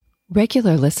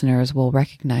Regular listeners will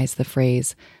recognize the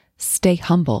phrase, stay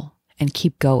humble and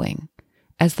keep going,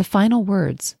 as the final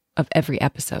words of every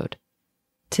episode.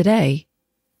 Today,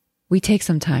 we take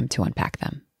some time to unpack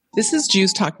them. This is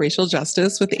Jews Talk Racial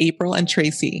Justice with April and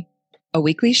Tracy, a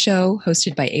weekly show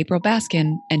hosted by April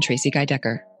Baskin and Tracy Guy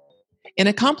Decker. In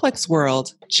a complex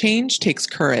world, change takes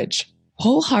courage.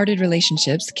 Wholehearted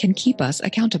relationships can keep us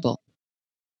accountable.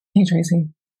 Hey, Tracy.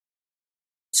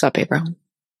 What's up, April?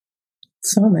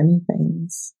 So many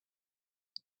things.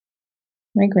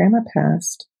 My grandma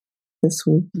passed this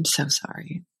week. I'm so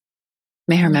sorry.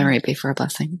 May her memory be for a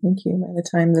blessing. Thank you. By the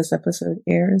time this episode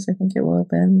airs, I think it will have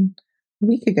been a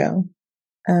week ago.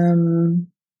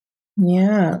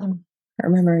 Yeah, her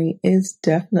memory is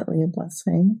definitely a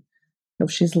blessing.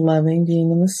 Hope she's loving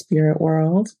being in the spirit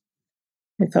world.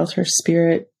 I felt her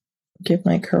spirit give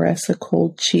my caress a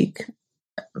cold cheek.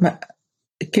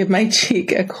 Give my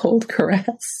cheek a cold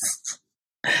caress.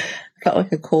 Felt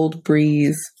like a cold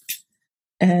breeze.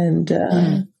 And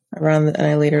and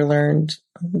I later learned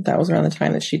that was around the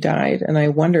time that she died. And I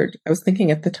wondered, I was thinking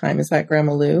at the time, is that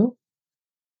Grandma Lou?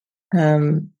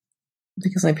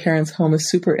 Because my parents' home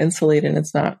is super insulated and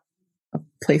it's not a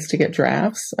place to get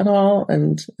drafts at all.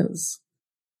 And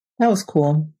that was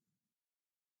cool.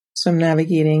 So I'm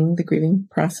navigating the grieving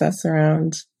process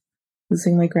around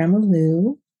losing my Grandma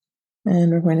Lou.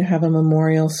 And we're going to have a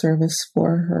memorial service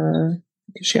for her.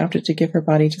 She opted to give her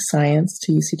body to science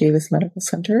to UC Davis Medical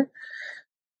Center.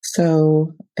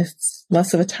 So it's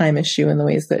less of a time issue in the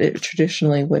ways that it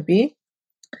traditionally would be.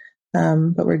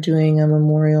 But we're doing a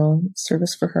memorial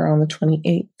service for her on the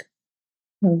 28th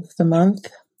of the month,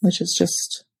 which is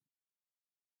just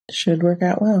should work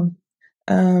out well.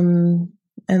 And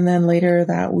then later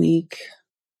that week,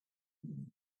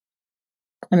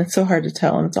 and it's so hard to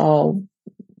tell, and it's all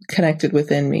connected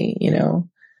within me,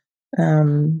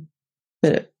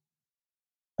 but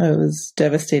I was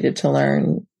devastated to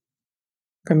learn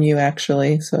from you,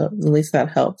 actually. So at least that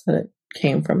helped that it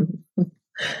came from a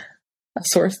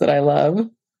source that I love,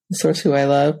 a source who I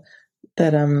love,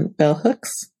 that Bell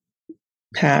Hooks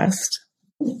passed.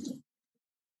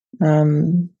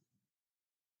 And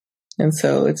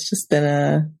so it's just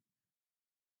been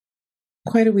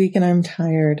quite a week, and I'm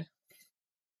tired.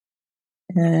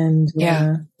 And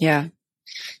yeah.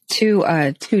 Two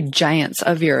giants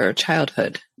of your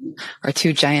childhood, or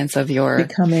two giants of your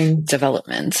becoming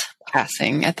development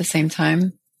passing at the same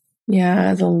time.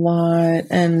 Yeah, it's a lot.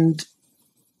 And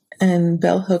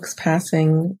Bell Hooks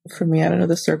passing, for me, I don't know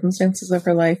the circumstances of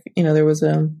her life. There was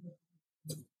a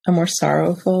more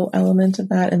sorrowful element of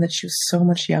that, and that she was so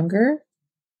much younger.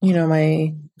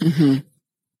 My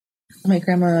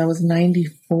grandma was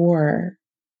 94.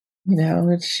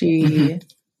 She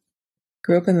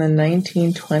grew up in the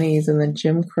 1920s in the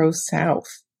Jim Crow South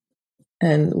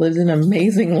and lived an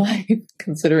amazing life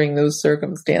considering those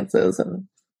circumstances, and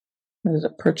ended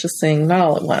up purchasing, not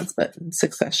all at once, but in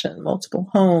succession, multiple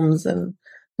homes, and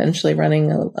eventually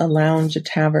running a lounge, a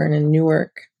tavern in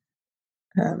Newark.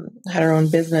 Had her own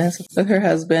business with her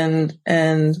husband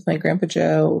and my Grandpa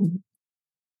Joe.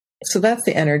 So that's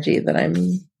the energy that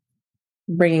I'm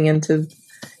bringing into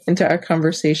our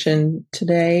conversation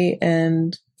today.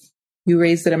 And you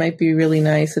raised that it might be really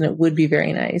nice, and it would be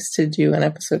very nice to do an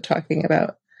episode talking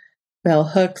about Bell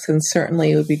Hooks. And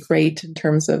certainly it would be great in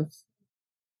terms of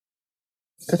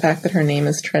the fact that her name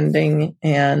is trending,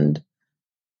 and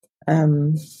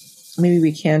maybe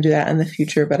we can do that in the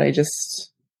future. But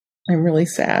I'm really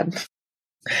sad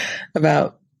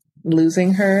about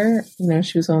losing her.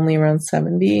 She was only around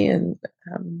 70, and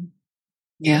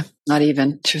yeah, not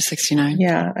even. She was 69.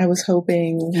 Yeah, I was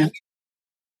hoping. Yeah.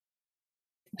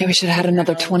 Maybe we should have had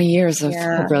another 20 years of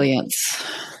brilliance.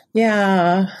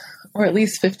 Yeah, or at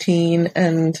least 15.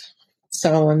 And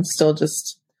so I'm still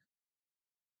just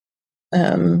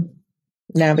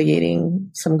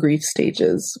navigating some grief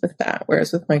stages with that.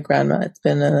 Whereas with my grandma, it's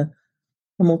been a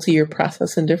multi-year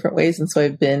process in different ways. And so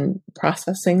I've been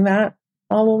processing that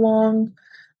all along.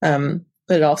 But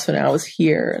it also now is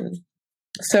here. And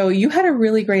so you had a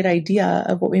really great idea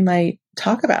of what we might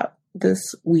talk about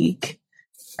this week.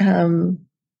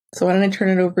 So why don't I turn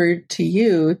it over to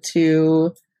you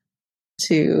to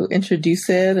introduce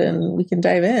it, and we can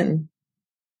dive in.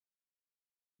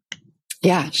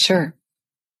 Yeah, sure.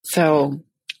 So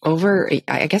over,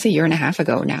 I guess, a year and a half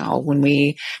ago now, when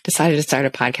we decided to start a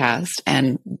podcast,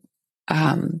 and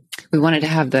we wanted to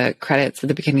have the credits at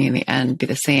the beginning and the end be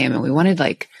the same. And we wanted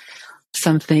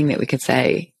something that we could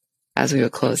say as we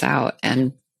would close out.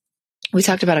 And we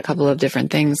talked about a couple of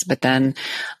different things, but then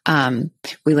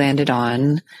we landed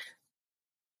on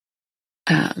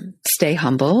stay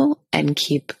humble and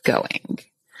keep going.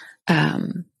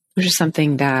 which is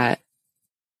something that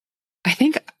I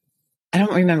think, I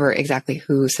don't remember exactly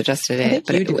who suggested it,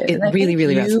 but it really,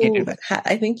 really resonated with me.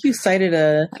 I think you cited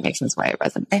that makes sense why it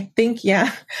resonated.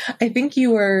 I think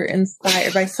you were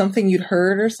inspired by something you'd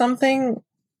heard or something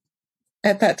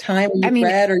at that time.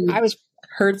 Read or you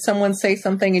heard someone say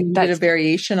something and you did a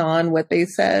variation on what they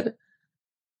said.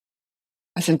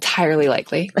 That's entirely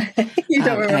likely. You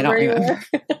don't remember? I don't remember.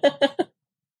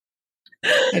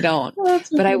 I don't.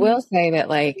 But I will say that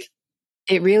like,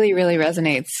 it really, really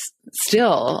resonates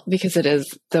still because it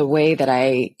is the way that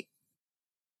I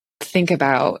think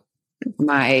about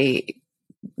my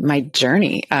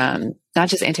journey, not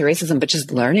just anti-racism, but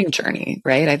just learning journey,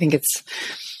 right? I think it's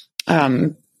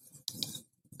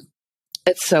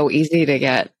so easy to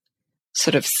get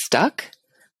sort of stuck,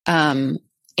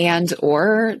 and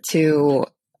or to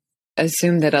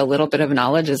assume that a little bit of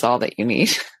knowledge is all that you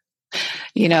need.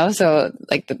 So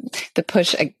like the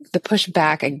push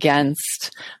back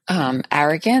against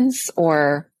arrogance,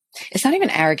 or it's not even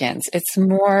arrogance. It's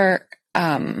more,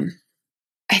 I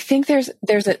think there's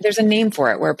a name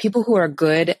for it, where people who are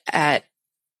good at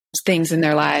things in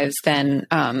their lives then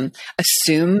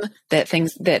assume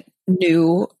that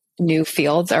new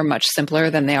fields are much simpler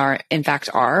than they in fact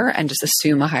are, and just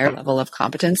assume a higher level of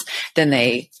competence than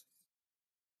they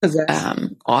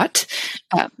ought.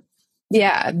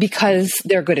 Yeah, because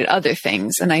they're good at other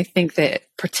things. And I think that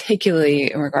particularly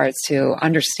in regards to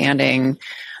understanding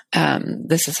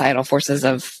the societal forces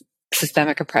of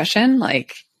systemic oppression,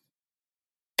 like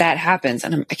that happens.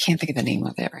 And I can't think of the name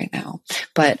of it right now,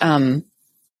 but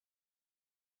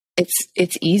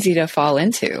it's easy to fall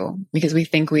into because we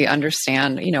think we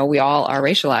understand, we all are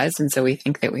racialized. And so we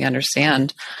think that we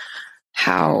understand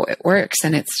how it works.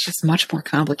 And it's just much more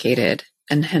complicated,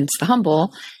 and hence the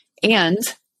humble. And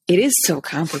it is so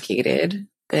complicated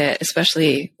that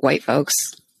especially white folks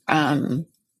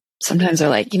sometimes are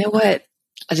like, you know what?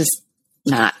 I'll just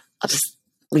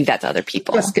leave that to other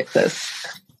people. Let's get this.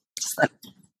 Just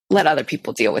let other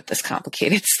people deal with this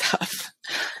complicated stuff.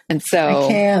 And so I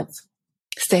can't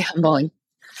stay humble.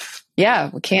 Yeah,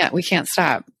 we can't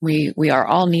stop. We are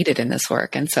all needed in this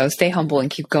work. And so stay humble and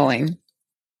keep going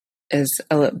is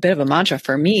a bit of a mantra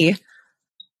for me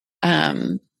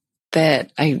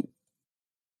that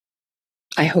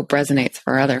I hope resonates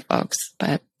for other folks,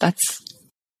 but that's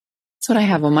what I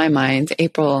have on my mind.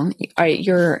 April,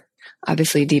 you're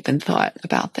obviously deep in thought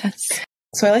about this.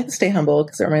 So I like to stay humble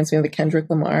because it reminds me of the Kendrick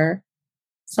Lamar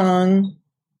song.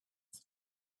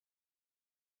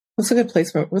 What's a good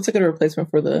replacement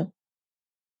for the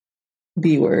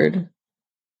B word?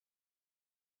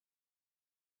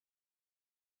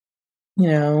 I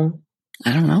don't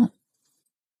know.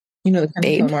 The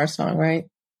Kendrick Lamar song, right?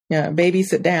 Yeah, baby,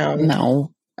 sit down.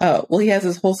 No. Oh, well, he has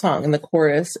his whole song, and the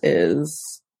chorus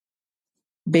is,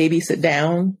 baby, sit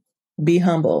down, be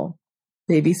humble.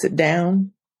 Baby, sit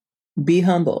down, be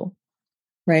humble.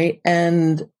 Right?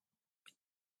 And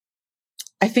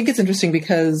I think it's interesting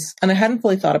because, and I hadn't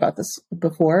fully thought about this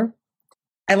before,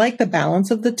 I like the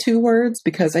balance of the two words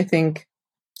because I think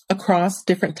across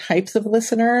different types of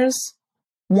listeners,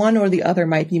 one or the other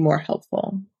might be more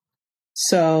helpful.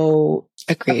 So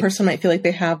Agreed. A person might feel like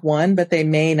they have one, but they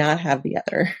may not have the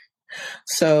other.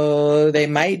 So they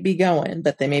might be going,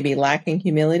 but they may be lacking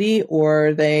humility,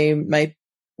 or they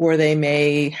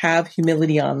may have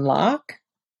humility on lock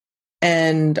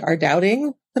and are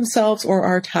doubting themselves or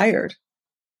are tired.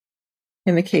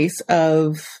 In the case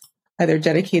of either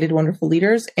dedicated, wonderful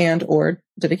leaders and or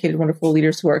dedicated, wonderful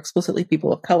leaders who are explicitly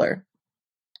people of color.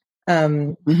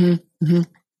 And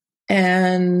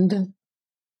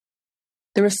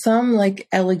there was some like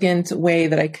elegant way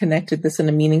that I connected this in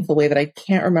a meaningful way that I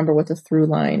can't remember what the through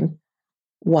line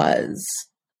was,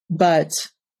 but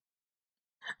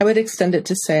I would extend it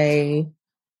to say,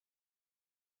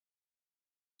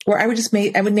 or I would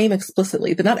name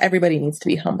explicitly that not everybody needs to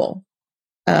be humble.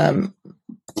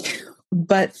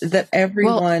 But that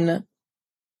everyone,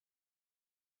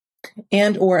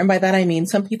 and by that I mean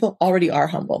some people already are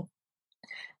humble.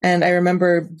 And I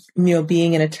remember,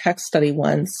 being in a text study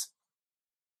once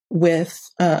with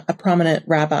a prominent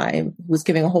rabbi who was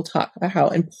giving a whole talk about how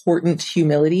important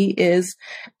humility is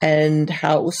and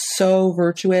how it was so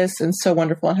virtuous and so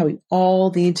wonderful and how we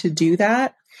all need to do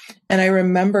that. And I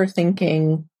remember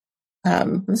thinking,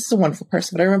 this is a wonderful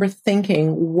person, but I remember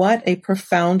thinking what a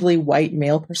profoundly white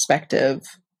male perspective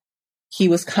he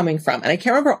was coming from. And I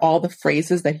can't remember all the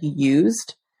phrases that he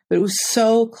used, but it was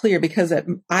so clear because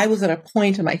I was at a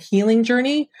point in my healing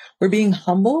journey where being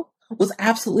humble was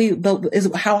absolutely is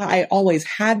how I always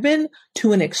had been,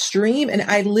 to an extreme. And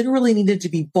I literally needed to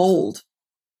be bold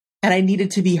and I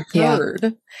needed to be heard,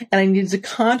 and I needed to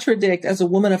contradict as a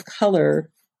woman of color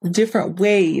different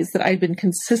ways that I'd been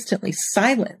consistently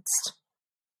silenced.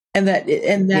 And that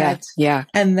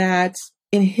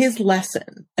in his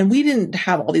lesson, and we didn't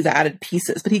have all these added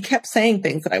pieces, but he kept saying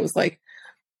things that I was like,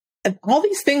 all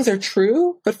these things are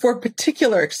true, but for a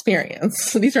particular experience.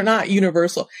 So these are not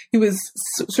universal. He was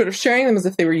sort of sharing them as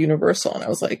if they were universal. And I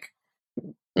was like,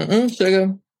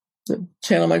 sugar,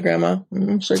 channel my grandma,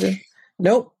 sugar.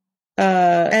 Nope.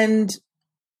 And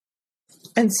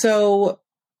so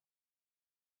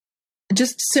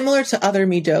just similar to other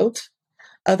midot,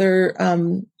 other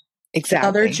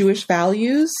Jewish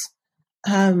values,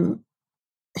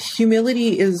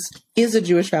 humility is a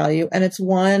Jewish value, and it's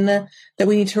one that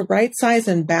we need to right size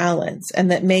and balance,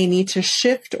 and that may need to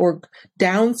shift or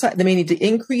downsize. They may need to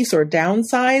increase or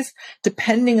downsize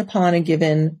depending upon a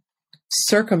given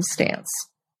circumstance.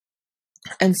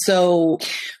 And so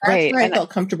that's why I felt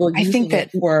comfortable using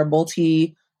it for a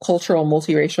multicultural,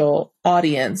 multiracial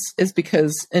audience, is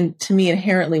because, and to me,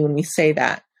 inherently, when we say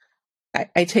that,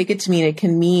 I take it to mean it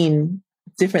can mean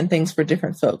different things for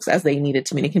different folks as they need it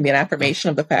to mean. It can be an affirmation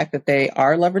of the fact that they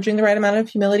are leveraging the right amount of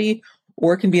humility,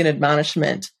 or it can be an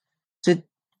admonishment to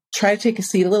try to take a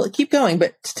seat a little, keep going,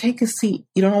 but to take a seat,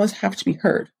 you don't always have to be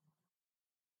heard.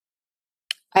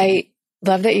 I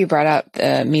love that you brought up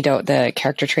the midot, the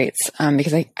character traits,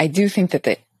 because I do think that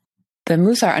the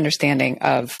Musar understanding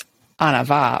of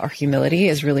anava, or humility,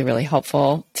 is really, really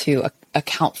helpful to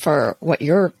account for what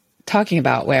you're talking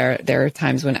about, where there are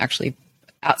times when actually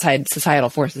outside societal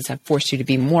forces have forced you to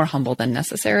be more humble than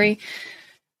necessary.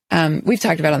 We've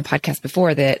talked about on the podcast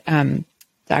before that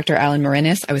Dr. Alan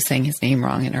Marinis, I was saying his name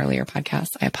wrong in earlier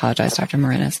podcasts. I apologize, Dr.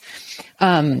 Marinis,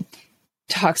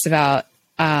 talks about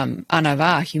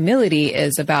anava, humility,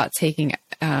 is about taking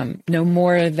no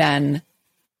more than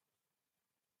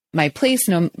my place,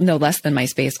 no less than my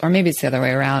space, or maybe it's the other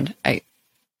way around.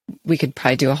 We could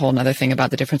probably do a whole nother thing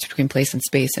about the difference between place and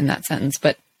space in that sentence,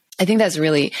 but I think that's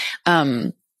really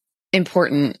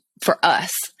important for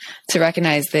us to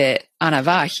recognize that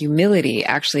anava, humility,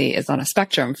 actually is on a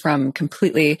spectrum from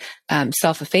completely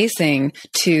self-effacing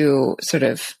to sort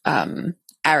of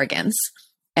arrogance,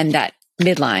 and that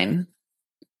midline,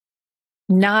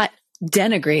 not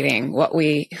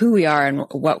denigrating who we are and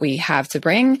what we have to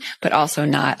bring, but also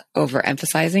not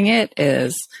overemphasizing it,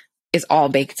 is all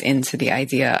baked into the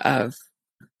idea of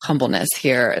humbleness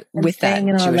here, and with that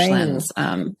Jewish lens.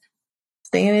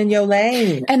 Staying in your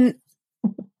lane.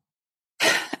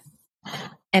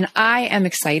 And I am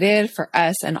excited for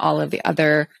us and all of the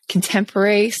other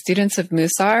contemporary students of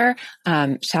Musar.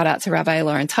 Shout out to Rabbi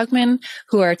Lauren Tugman,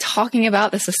 who are talking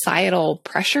about the societal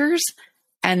pressures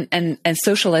and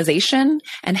socialization,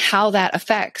 and how that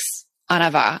affects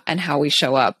anava and how we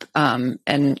show up,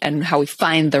 and how we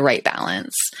find the right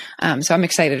balance. So I'm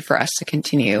excited for us to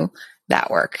continue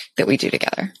that work that we do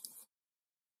together.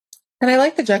 And I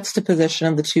like the juxtaposition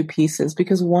of the two pieces,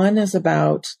 because one is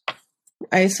about,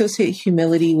 I associate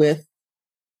humility with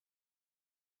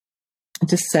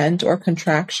descent or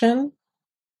contraction.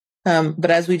 But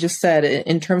as we just said,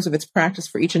 in terms of its practice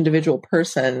for each individual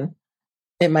person,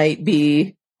 it might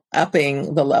be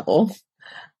upping the level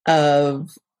of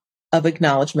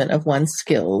acknowledgement of one's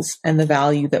skills and the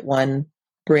value that one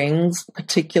brings,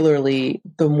 particularly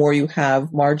the more you have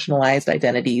marginalized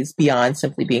identities beyond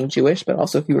simply being Jewish, but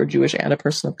also if you are Jewish and a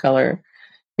person of color,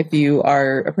 if you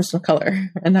are a person of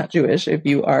color and not Jewish, if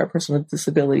you are a person with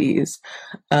disabilities,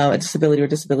 a disability or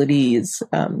disabilities,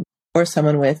 or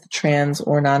someone with trans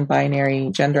or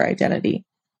non-binary gender identity,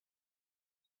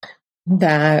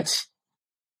 that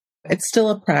it's still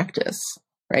a practice,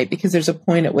 right? Because there's a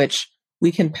point at which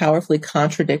we can powerfully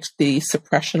contradict the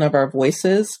suppression of our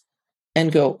voices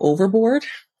and go overboard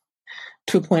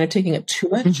to a point of taking up too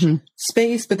much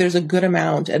space. But there's a good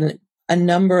amount, and a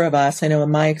number of us, I know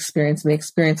in my experience and the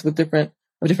experience with different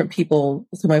people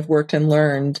with whom I've worked and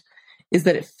learned, is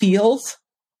that it feels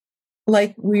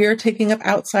like we are taking up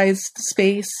outsized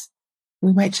space.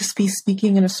 We might just be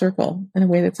speaking in a circle in a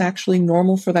way that's actually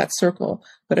normal for that circle,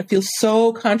 but it feels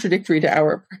so contradictory to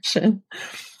our oppression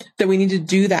that we need to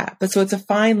do that. But so it's a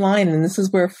fine line. And this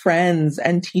is where friends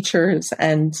and teachers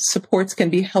and supports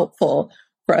can be helpful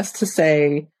for us to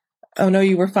say, oh no,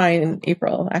 you were fine in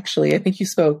April. Actually, I think you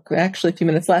spoke actually a few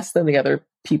minutes less than the other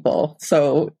people.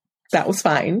 So that was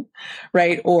fine.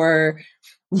 Right. Or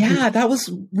yeah, that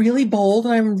was really bold,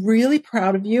 and I'm really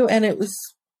proud of you. And it was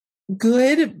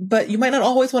good, but you might not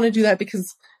always want to do that,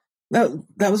 because that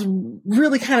was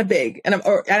really kind of big. And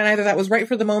either that was right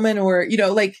for the moment, or,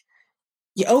 like,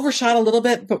 you overshot a little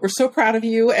bit, but we're so proud of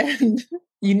you. And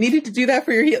You needed to do that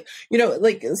for your heal.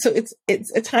 So it's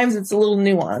at times it's a little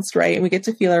nuanced, right? And we get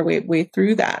to feel our way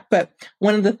through that. But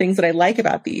one of the things that I like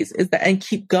about these is that, and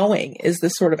keep going, is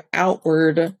this sort of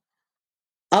outward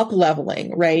up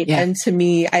leveling, right? Yeah. And to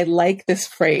me, I like this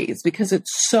phrase because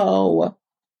it's so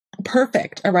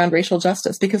perfect around racial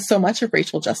justice, because so much of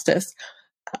racial justice,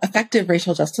 effective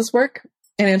racial justice work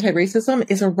and anti-racism,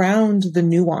 is around the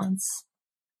nuance.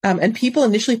 And people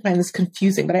initially find this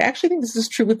confusing, but I actually think this is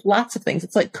true with lots of things.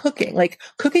 It's like cooking. Like,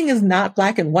 cooking is not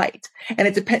black and white. And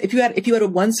it depends. If you had a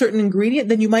one certain ingredient,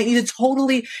 then you might need to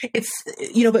totally,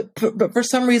 but for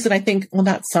some reason, I think, well,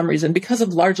 not some reason, because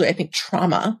of largely, I think,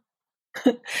 trauma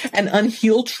and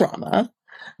unhealed trauma,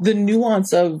 the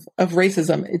nuance of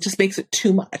racism, it just makes it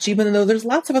too much, even though there's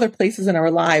lots of other places in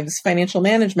our lives, financial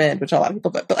management, which a lot of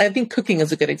people, but I think cooking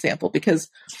is a good example, because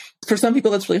for some people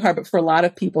that's really hard, but for a lot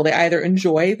of people, they either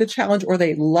enjoy the challenge or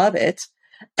they love it.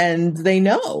 And they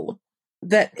know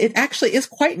that it actually is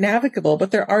quite navigable, but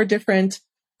there are different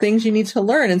things you need to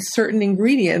learn and certain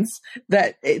ingredients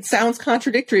that it sounds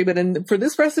contradictory, but for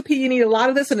this recipe, you need a lot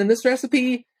of this. And in this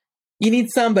recipe, you need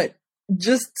some, but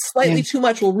just slightly too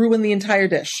much will ruin the entire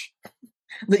dish.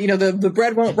 The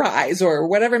bread won't rise or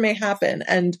whatever may happen.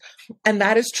 And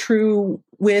that is true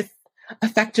with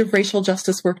effective racial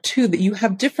justice work too, that you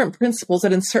have different principles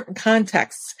that in certain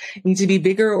contexts need to be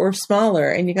bigger or smaller,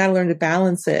 and you got to learn to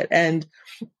balance it. And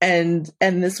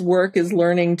this work is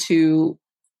learning to,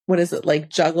 what is it, like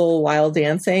juggle while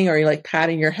dancing, or you're like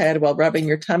patting your head while rubbing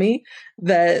your tummy,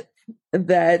 that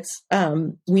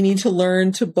we need to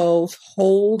learn to both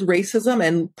hold racism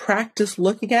and practice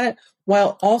looking at it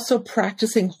while also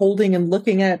practicing holding and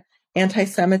looking at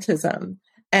anti-Semitism.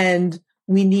 And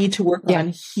we need to work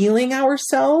on healing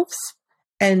ourselves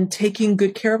and taking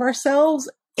good care of ourselves,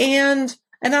 and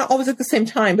not always at the same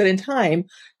time, but in time,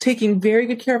 taking very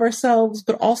good care of ourselves,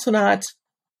 but also not,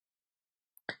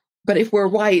 but if we're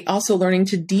white, also learning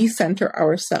to decenter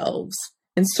ourselves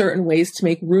in certain ways to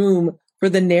make room for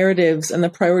the narratives and the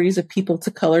priorities of people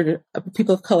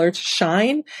of color to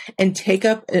shine and take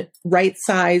up a right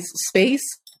size space,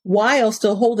 while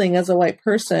still holding, as a white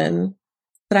person,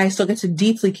 that I still get to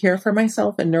deeply care for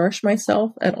myself and nourish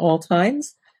myself at all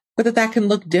times, but that can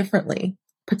look differently,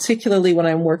 particularly when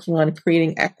I'm working on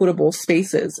creating equitable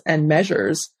spaces and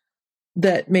measures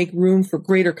that make room for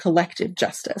greater collective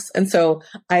justice. And so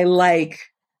I like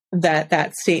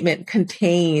that statement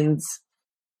contains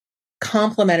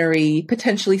complementary,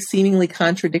 potentially seemingly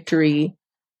contradictory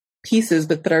pieces,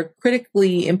 but that are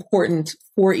critically important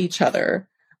for each other,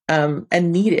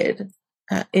 and needed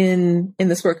in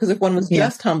this work. Because if one was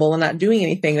just humble and not doing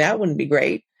anything, that wouldn't be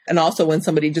great. And also, when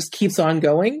somebody just keeps on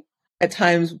going, at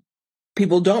times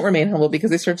people don't remain humble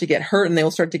because they start to get hurt and they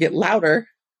will start to get louder.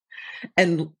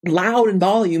 And loud and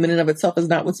volume in and of itself is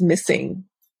not what's missing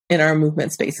in our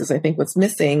movement spaces. I think what's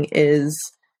missing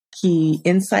is key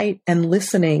insight and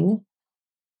listening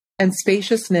and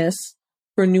spaciousness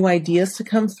for new ideas to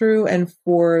come through, and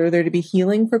for there to be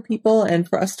healing for people, and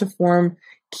for us to form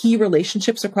key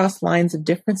relationships across lines of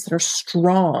difference that are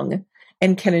strong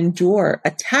and can endure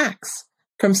attacks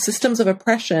from systems of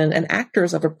oppression and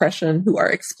actors of oppression who are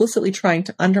explicitly trying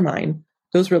to undermine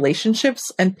those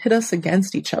relationships and pit us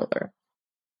against each other.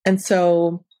 And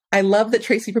so I love that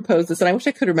Tracy proposed this, and I wish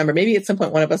I could remember, maybe at some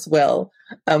point one of us will,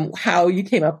 how you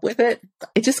came up with it.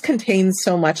 It just contains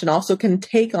so much, and also can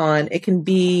take on, it can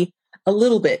be a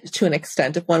little bit, to an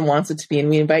extent, if one wants it to be, and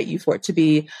we invite you for it to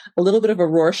be a little bit of a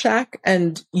Rorschach,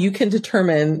 and you can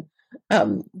determine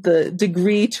the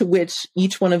degree to which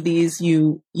each one of these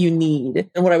you need.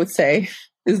 And what I would say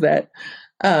is that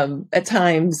at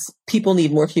times people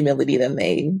need more humility than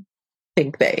they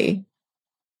think they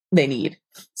need.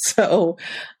 So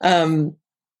I,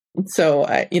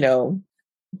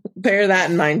 bear that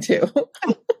in mind too.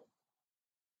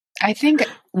 I think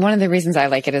one of the reasons I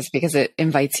like it is because it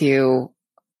invites you,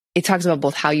 it talks about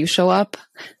both how you show up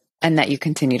and that you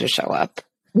continue to show up.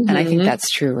 Mm-hmm. And I think that's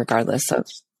true regardless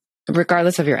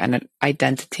of your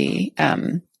identity.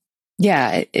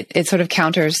 It sort of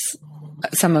counters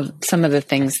some of the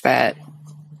things that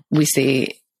we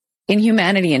see in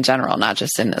humanity in general, not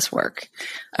just in this work,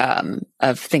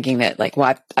 of thinking that like,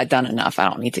 well, I've done enough, I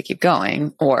don't need to keep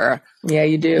going, or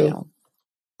you do.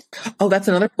 Oh, that's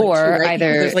another point or too, right?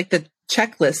 either there's like the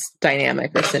checklist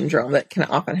dynamic or syndrome that can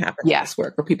often happen in this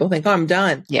work, where people think, "Oh, I'm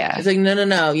done." Yeah, it's like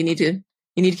no, you need to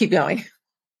keep going.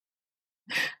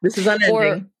 This is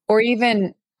unending. Or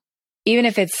even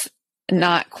if it's I'm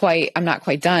not quite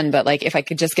done, but like if I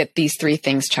could just get these 3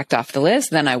 things checked off the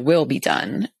list, then I will be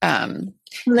done.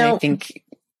 I think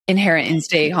inherent in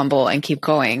stay humble and keep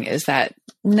going is that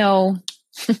no,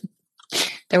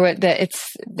 Like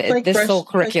this whole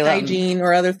curriculum, hygiene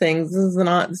or other things. This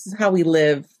is how we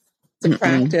live. It's a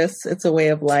practice. It's a way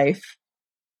of life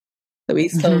that we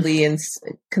slowly and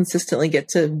consistently get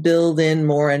to build in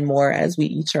more and more as we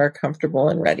each are comfortable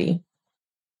and ready.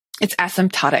 It's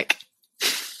asymptotic.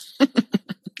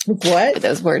 What? For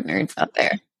those word nerds out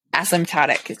there.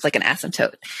 Asymptotic. It's like an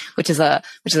asymptote, which is a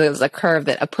curve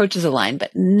that approaches a line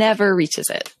but never reaches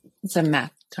it. It's a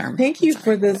math term. Thank you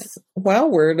for this wow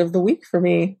word of the week for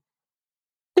me.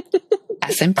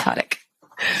 Asymptotic.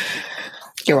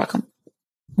 You're welcome.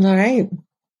 All right.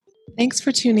 Thanks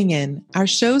for tuning in. Our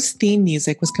show's theme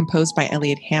music was composed by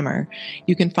Elliot Hammer.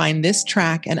 You can find this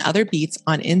track and other beats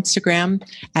on Instagram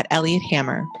at Elliot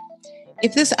Hammer.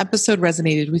 If this episode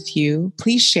resonated with you,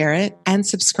 please share it and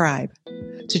subscribe.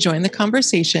 To join the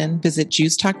conversation, visit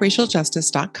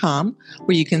JewsTalkRacialJustice.com,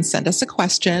 where you can send us a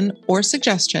question or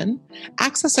suggestion,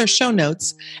 access our show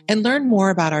notes, and learn more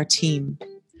about our team.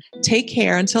 Take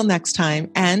care until next time,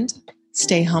 and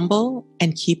stay humble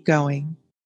and keep going.